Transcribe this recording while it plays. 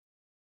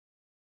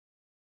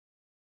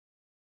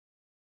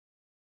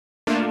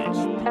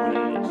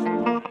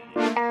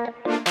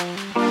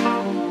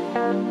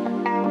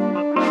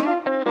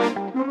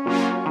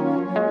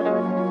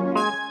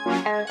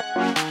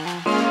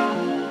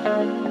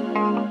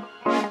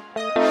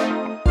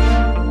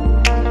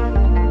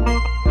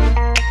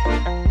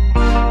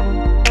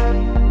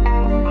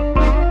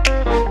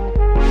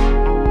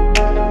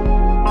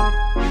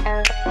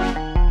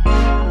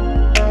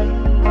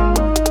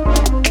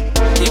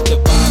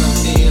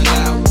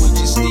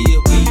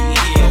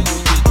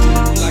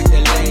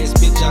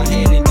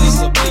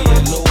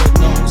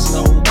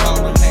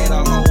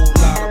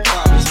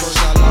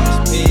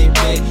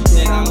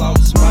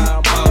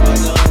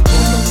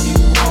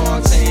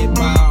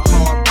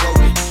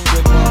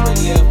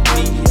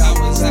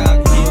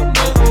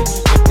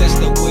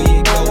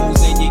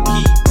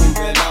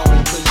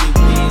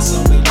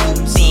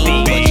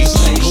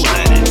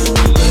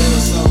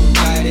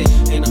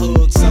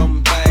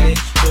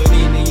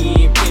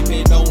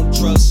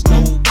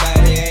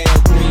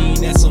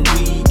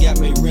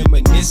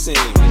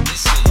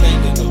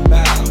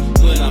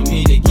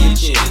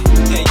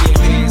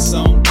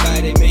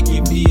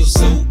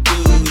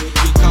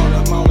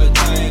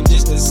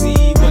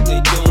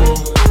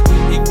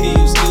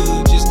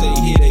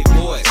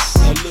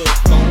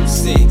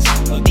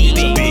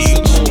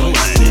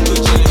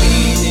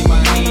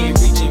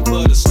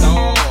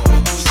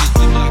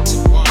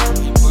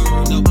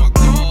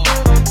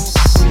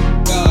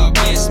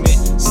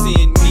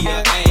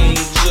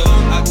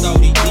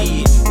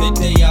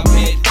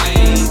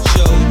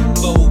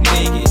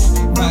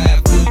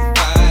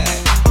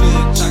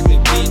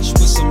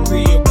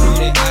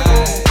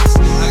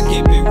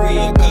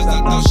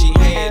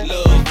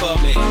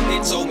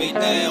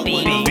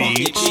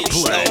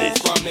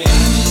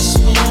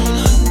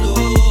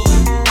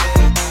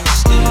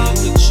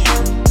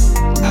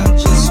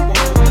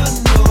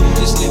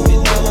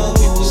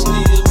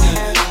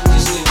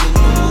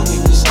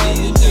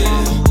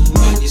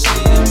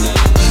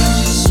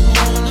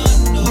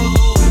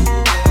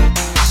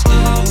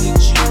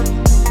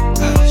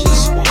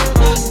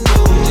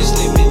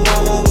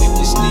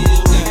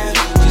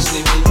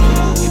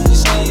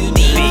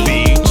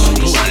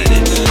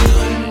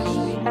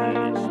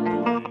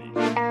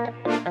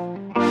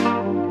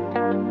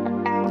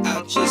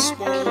Just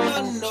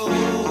wanna know.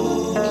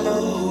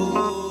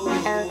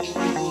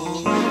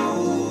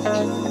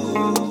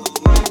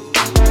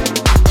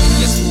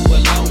 Let's move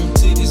along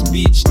to this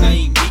bitch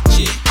named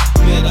Mitchie.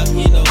 Met her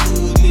in the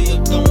hood,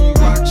 lived on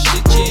rock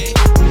shit,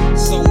 yeah.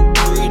 So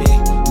pretty,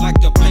 like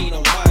the paint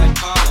on my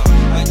collar.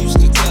 I used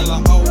to tell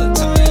her all the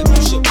time,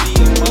 you should be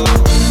a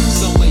model.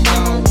 Some of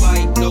y'all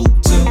might know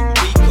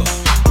Tamika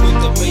with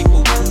the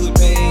Maplewood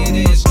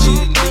badass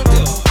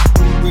cheerleader.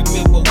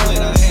 Remember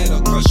when I had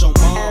a crush on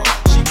Mom?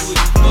 She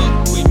wouldn't fuck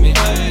with me, I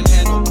ain't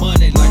had no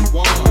money like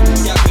Juan.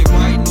 Got me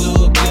writing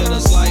love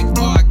letters like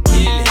R.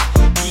 Kelly.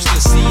 Used to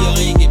see her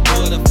and get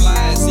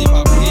butterflies in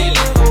my belly.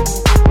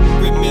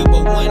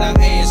 Remember when I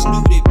asked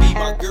Nudie be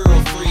my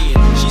girlfriend?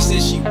 She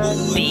said she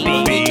would.